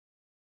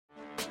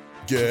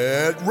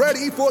Get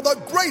ready for the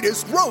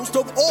greatest roast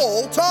of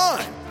all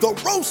time, the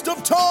Roast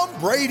of Tom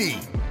Brady,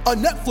 a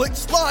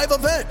Netflix live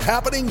event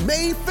happening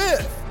May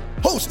 5th.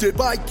 Hosted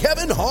by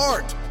Kevin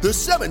Hart, the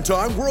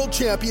 7-time world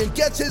champion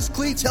gets his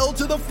cleats held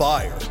to the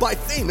fire by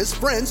famous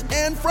friends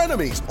and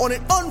frenemies on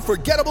an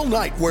unforgettable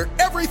night where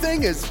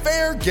everything is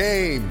fair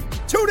game.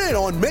 Tune in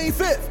on May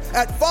 5th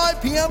at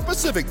 5 p.m.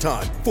 Pacific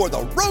time for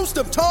the Roast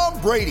of Tom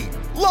Brady,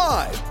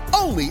 live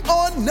only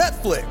on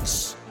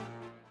Netflix.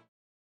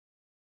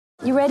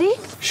 You ready?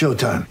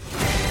 Showtime.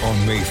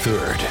 On May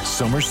 3rd,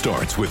 summer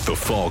starts with The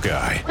Fall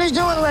Guy. Let's do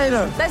it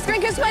later. Let's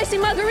drink a spicy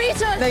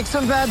margarita. Make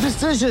some bad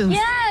decisions.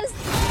 Yes!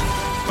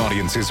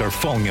 Audiences are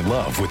falling in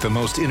love with the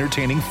most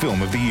entertaining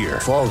film of the year.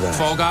 Fall Guy.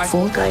 Fall Guy?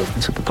 Fall Guy.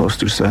 That's what the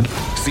poster said.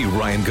 See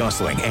Ryan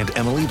Gosling and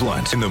Emily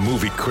Blunt in the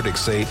movie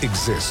critics say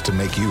exists to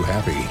make you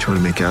happy. Trying to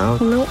make it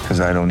out? Nope. Because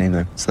I don't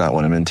either. It's not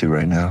what I'm into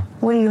right now.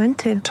 What are you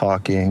into?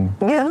 Talking.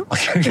 Yeah.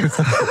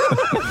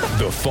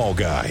 The Fall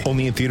Guy.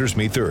 Only in theaters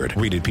May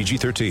 3rd. Rated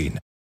PG-13.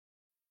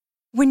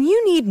 When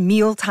you need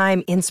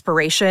mealtime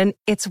inspiration,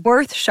 it's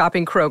worth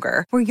shopping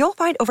Kroger, where you'll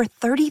find over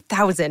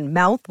 30,000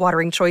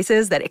 mouth-watering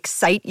choices that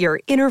excite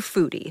your inner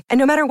foodie. And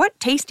no matter what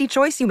tasty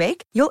choice you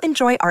make, you'll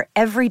enjoy our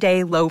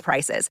everyday low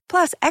prices,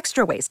 plus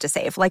extra ways to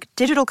save, like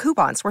digital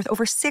coupons worth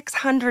over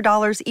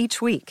 $600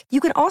 each week. You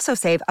can also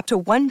save up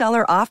to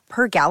 $1 off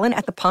per gallon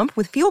at the pump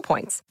with fuel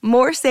points.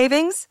 More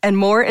savings and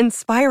more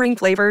inspiring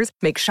flavors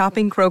make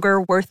shopping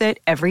Kroger worth it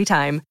every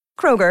time.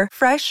 Kroger,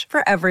 fresh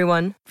for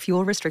everyone.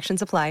 Fuel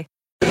restrictions apply.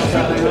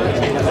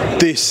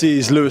 This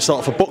is Lewis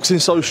Art for Boxing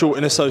Social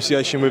in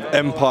association with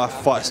Empire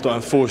Fight Style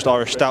and Forged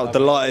Irish Stout.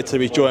 Delighted to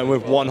be joined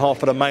with one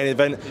half of the main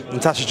event.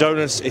 Natasha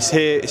Jonas is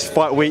here, it's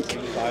fight week.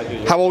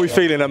 How are we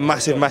feeling? A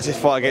massive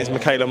fight against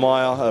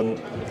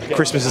Mikaela.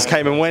 Christmas has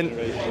came and went.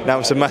 Now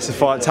it's a massive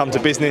fight, time to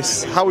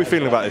business. How are we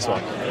feeling about this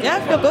one? Yeah,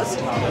 I feel good.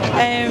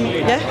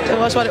 It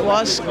was what it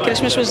was.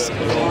 Christmas was,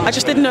 I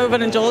just didn't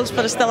overindulge,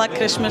 but I still had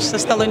Christmas. I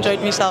still enjoyed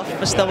myself.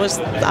 I still was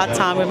at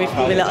time with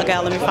my little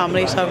girl and my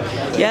family. So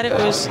yeah, it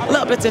was a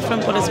little bit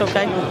different, but it's okay.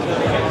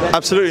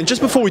 Absolutely. And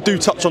just before we do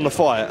touch on the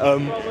fight,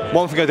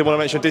 one thing I did want to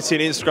mention, I did see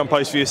an Instagram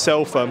post for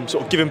yourself, sort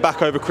of giving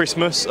back over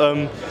Christmas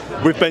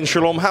with Ben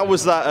Shalom. How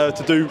was that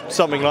to do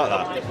something like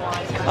that?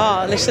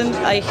 Oh, listen,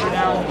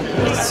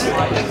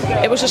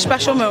 it was a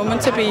special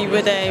moment to be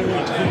with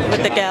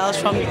the girls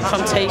from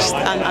Taste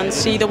and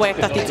see the work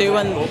that they do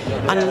and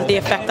the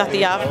effect that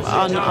they have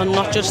on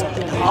not just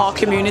our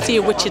community,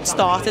 which it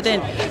started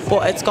in,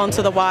 but it's gone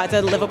to the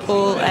wider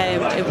Liverpool.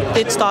 It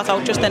did start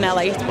out just in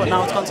L8, but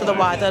now it's gone to the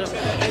wider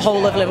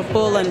whole of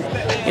Liverpool, and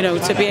you know,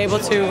 to be able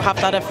to have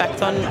that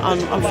effect on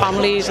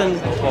families and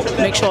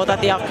make sure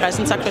that they have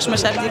presents at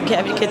Christmas.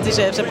 Every kid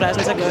deserves a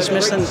present at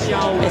Christmas, and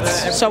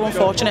it's so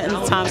unfortunate in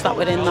the times that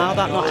we're in now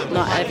that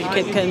not every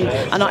kid can,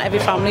 and not every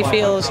family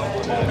feels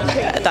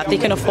that they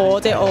can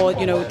afford it, or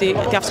you know, they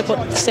have to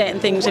put certain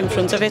things in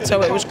front of it.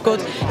 So it was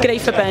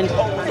great for Ben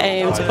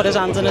to put his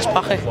hands in his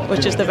pocket,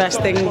 which is the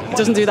best thing. He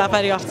doesn't do that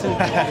very often,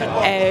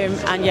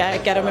 and yeah,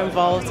 get him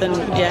involved, and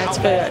yeah, it's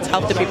to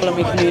help the people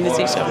in my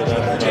community. So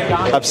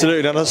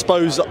absolutely. And I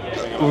suppose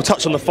we'll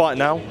touch on the fight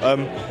now,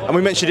 and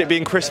we mentioned it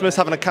being Christmas,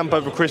 having a camp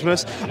over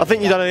Christmas. I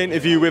think you done an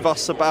interview with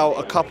us about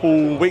a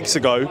couple weeks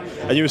ago,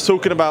 and you was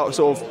talking about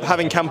sort of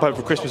having camp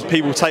over Christmas,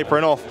 people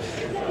tapering off.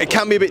 It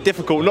can be a bit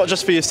difficult, not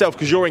just for yourself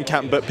because you're in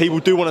camp, but people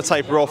do want to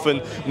taper off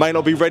and may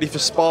not be ready for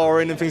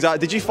sparring and things like that.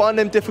 Did you find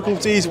them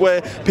difficulties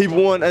where people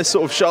weren't as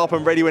sort of sharp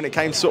and ready when it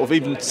came to sort of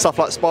even stuff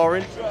like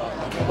sparring?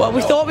 Well,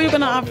 we thought we were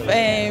going to have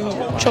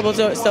trouble,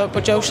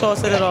 but Joe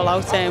sorted it all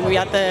out. We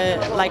had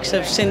the likes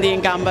of Cindy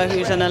and Gamba,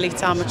 who's an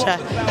elite amateur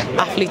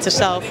athlete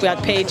herself. We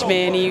had Paige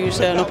Maney, who's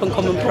an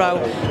up-and-coming pro,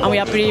 and we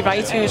had Bree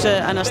Wright, who's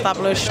an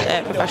established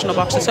professional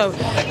boxer. So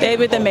they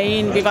were the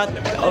main. We've had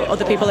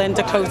other people in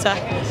Dakota.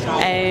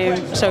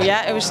 So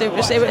yeah, it was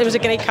a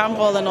great camp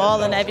all in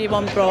all, and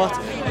everyone brought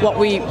what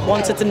we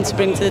wanted them to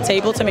bring to the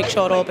table to make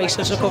sure all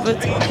bases are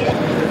covered.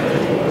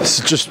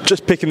 So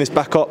just picking this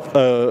back up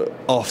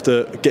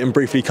after getting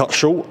briefly cut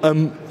short.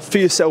 For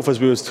yourself, as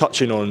we was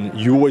touching on,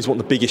 you always want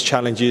the biggest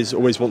challenges,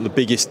 always want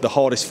the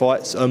hardest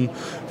fights.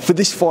 For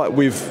this fight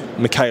with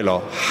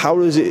Mikaela, how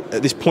is it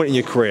at this point in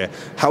your career?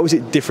 How is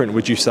it different,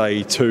 would you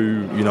say,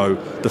 to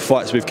the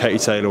fights with Katie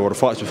Taylor or the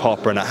fights with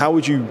Harper Brenner? How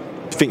would you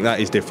think that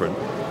is different?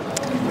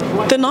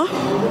 They're not.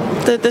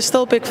 There's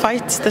still big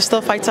fights. There's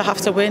still fights I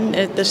have to win.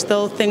 There's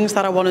still things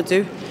that I want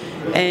to do.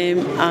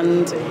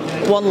 And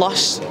one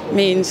loss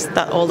means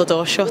that all the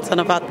doors shut,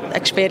 and I've had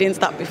experienced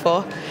that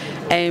before.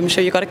 So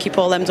you've got to keep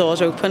all them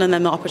doors open and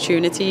them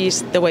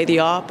opportunities the way they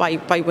are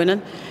by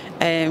winning.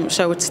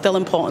 So it's still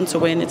important to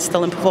win. It's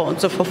still important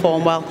to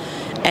perform well.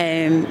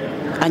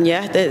 And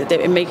yeah,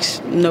 it makes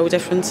no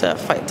difference.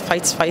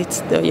 Fight's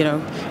fight,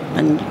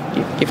 and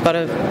you've got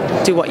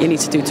to do what you need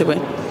to do to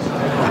win.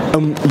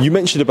 You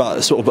mentioned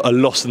about sort of a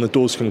loss and the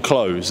doors can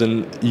close,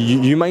 and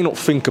you may not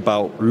think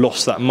about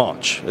loss that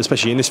much,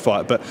 especially in this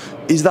fight, but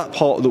is that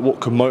part of what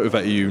can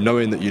motivate you,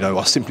 knowing that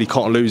I simply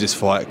can't lose this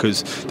fight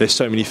because there's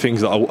so many things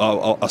that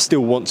I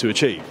still want to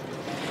achieve?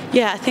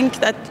 Yeah, I think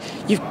that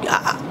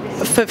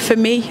for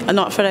me, and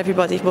not for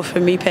everybody, but for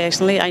me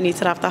personally, I need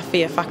to have that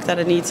fear factor.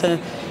 I need to,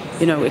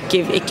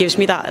 it gives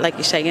me that, like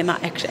you're saying,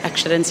 that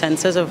extra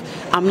incentive of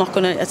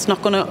it's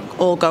not gonna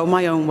all go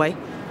my own way.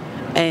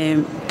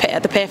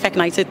 The perfect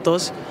night it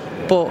does,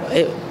 but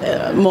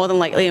more than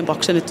likely in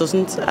boxing it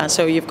doesn't.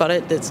 So you've got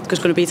it. There's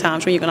going to be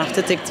times when you're going to have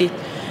to dig deep,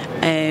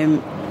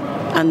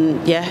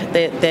 and yeah,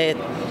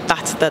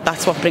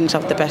 that's what brings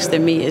out the best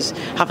in me, is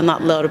having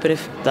that little bit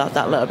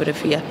of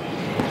fear.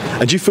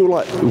 And do you feel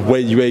like where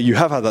you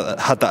have had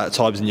that at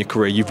times in your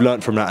career, you've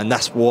learnt from that, and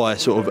that's why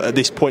sort of at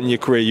this point in your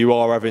career you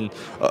are having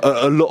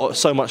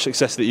so much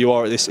success that you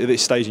are at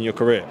this stage in your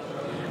career?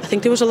 I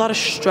think there was a lot of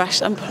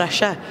stress and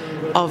pressure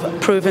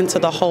of proving to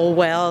the whole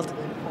world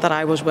that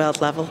I was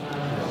world level.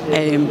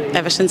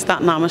 Ever since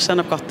that Amazon,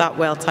 I've got that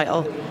world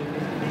title.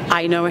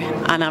 I know it,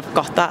 and I've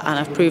got that, and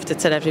I've proved it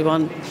to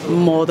everyone on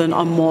more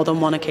than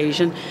one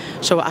occasion.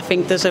 So I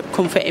think there's a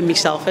comfort in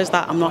myself, is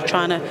that I'm not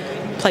trying to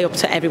play up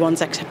to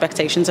everyone's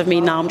expectations of me.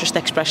 Now I'm just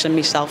expressing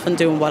myself and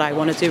doing what I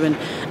want to do,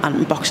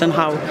 and boxing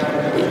how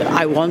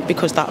I want,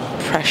 because that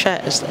pressure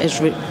is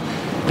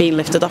being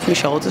lifted off my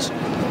shoulders.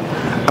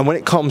 And when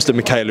it comes to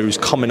Mikaela, who's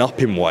coming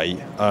up in weight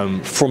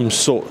from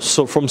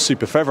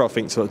super feather, I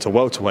think, to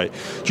welterweight,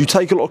 do you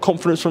take a lot of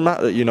confidence from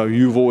that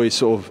you've always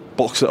sort of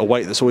boxed at a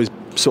weight that's always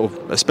sort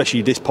of,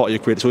 especially this part of your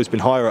career, it's always been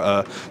higher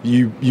at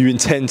you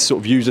intend to sort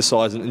of use the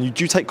size, and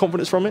do you take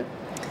confidence from it?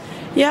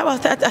 Yeah, well,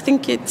 I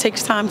think it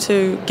takes time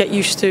to get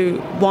used to,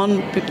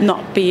 one,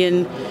 not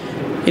being,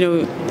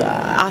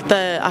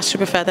 at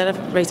super feather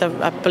rate.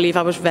 I believe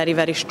I was very,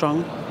 very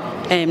strong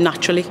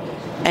naturally.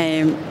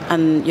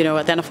 And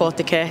then I fought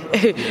the kid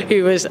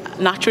who was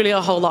naturally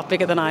a whole lot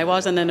bigger than I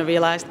was, and then I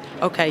realised,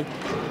 okay,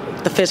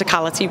 the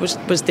physicality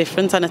was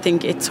different, and I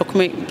think it took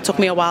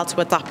me a while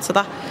to adapt to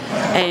that.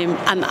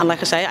 And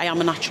like I say, I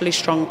am a naturally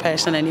strong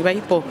person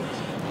anyway, but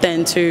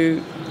then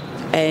to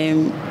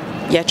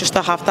just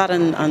to have that,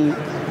 and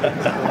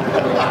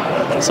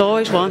there's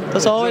always one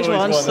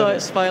so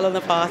it's spoiling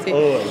the party.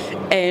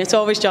 It's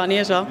always Johnny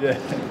as well.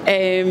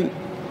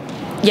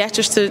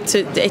 Just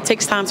it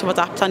takes time to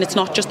adapt, and it's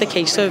not just a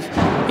case of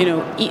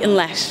eating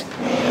less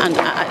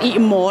and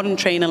eating more and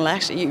training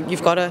less.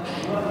 You've got to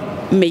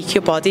make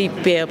your body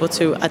be able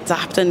to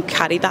adapt and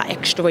carry that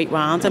extra weight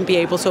round, and be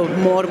able to,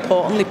 more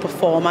importantly,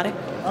 perform at it.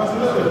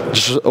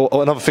 Just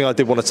another thing I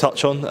did want to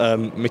touch on,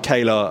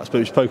 Mikaela, I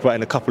suppose we spoke about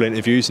in a couple of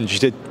interviews, and she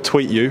did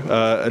tweet you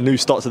a new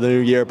start to the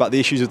new year about the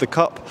issues of the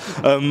cup.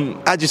 How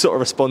did you sort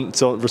of respond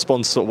to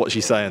sort of what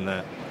she's saying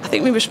there? I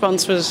think my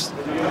response was,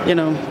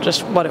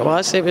 just what it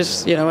was. It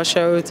was, I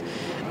showed,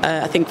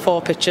 I think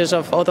 4 pictures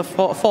of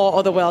four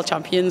other world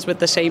champions with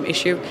the same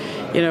issue.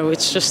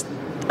 It's just,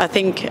 I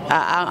think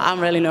I don't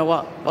really know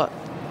what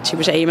she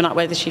was aiming at,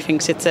 whether she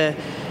thinks it's a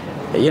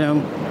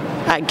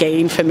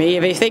gain for me.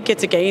 If you think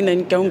it's a gain,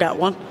 then go and get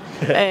one.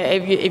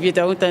 If you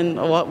don't, then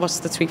what's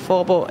the tweet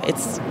for? But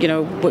it's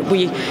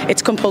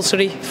it's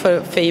compulsory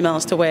for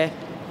females to wear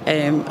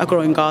a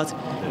groin guard.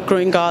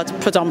 Groin guards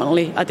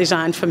predominantly are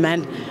designed for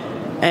men,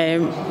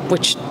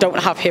 which don't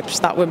have hips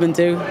that women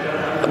do.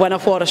 When I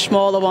wore a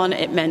smaller one,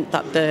 it meant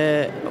that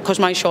because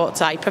my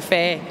shorts, I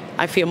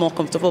feel more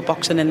comfortable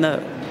boxing in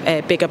the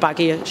bigger,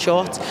 baggier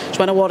shorts. So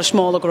when I wore a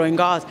smaller groin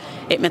guard,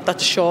 it meant that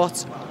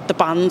the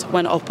band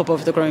went up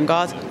above the groin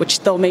guard, which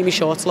still made me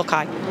shorts look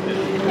high.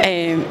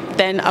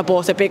 Then I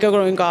bought a bigger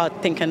groin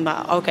guard, thinking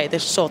that, okay,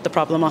 this will sort the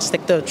problem, I'll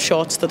stick the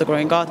shorts to the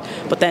groin guard.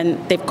 But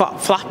then they've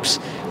got flaps,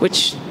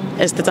 which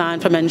is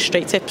designed for men's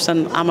straight hips,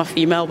 and I'm a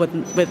female with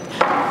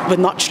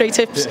not straight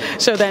hips.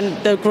 So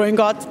then the groin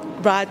guard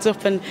rides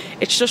up, and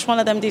it's just one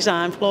of them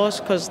design flaws,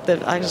 because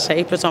like I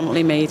say,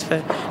 predominantly made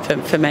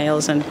for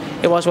males, and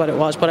it was what it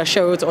was. But I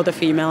showed other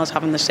females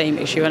having the same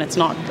issue, and it's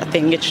not a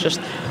thing, it's just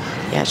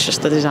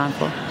the design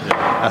flaw.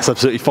 That's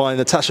absolutely fine.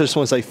 Natasha, I just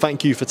want to say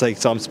thank you for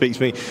taking time to speak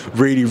to me.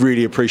 Really,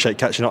 really appreciate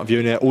catching up with you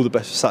in here. All the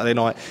best for Saturday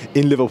night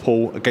in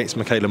Liverpool against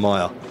Mikaela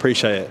Mayer.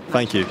 Appreciate it.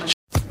 Thank you.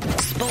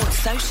 Sports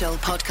Social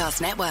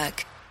Podcast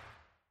Network.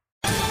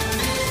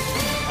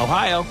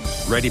 Ohio,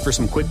 ready for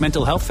some quick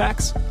mental health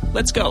facts?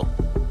 Let's go.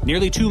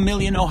 Nearly 2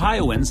 million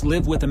Ohioans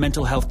live with a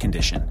mental health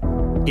condition.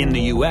 In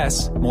the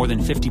U.S., more than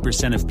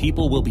 50% of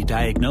people will be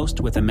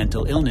diagnosed with a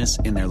mental illness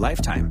in their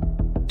lifetime.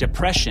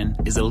 Depression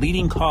is a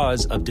leading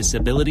cause of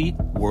disability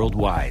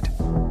worldwide.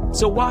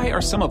 So why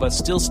are some of us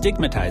still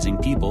stigmatizing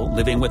people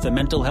living with a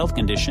mental health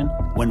condition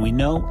when we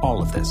know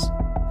all of this?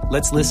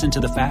 Let's listen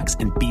to the facts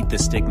and beat the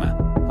stigma.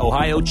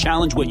 Ohio,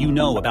 challenge what you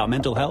know about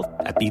mental health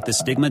at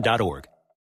beatthestigma.org.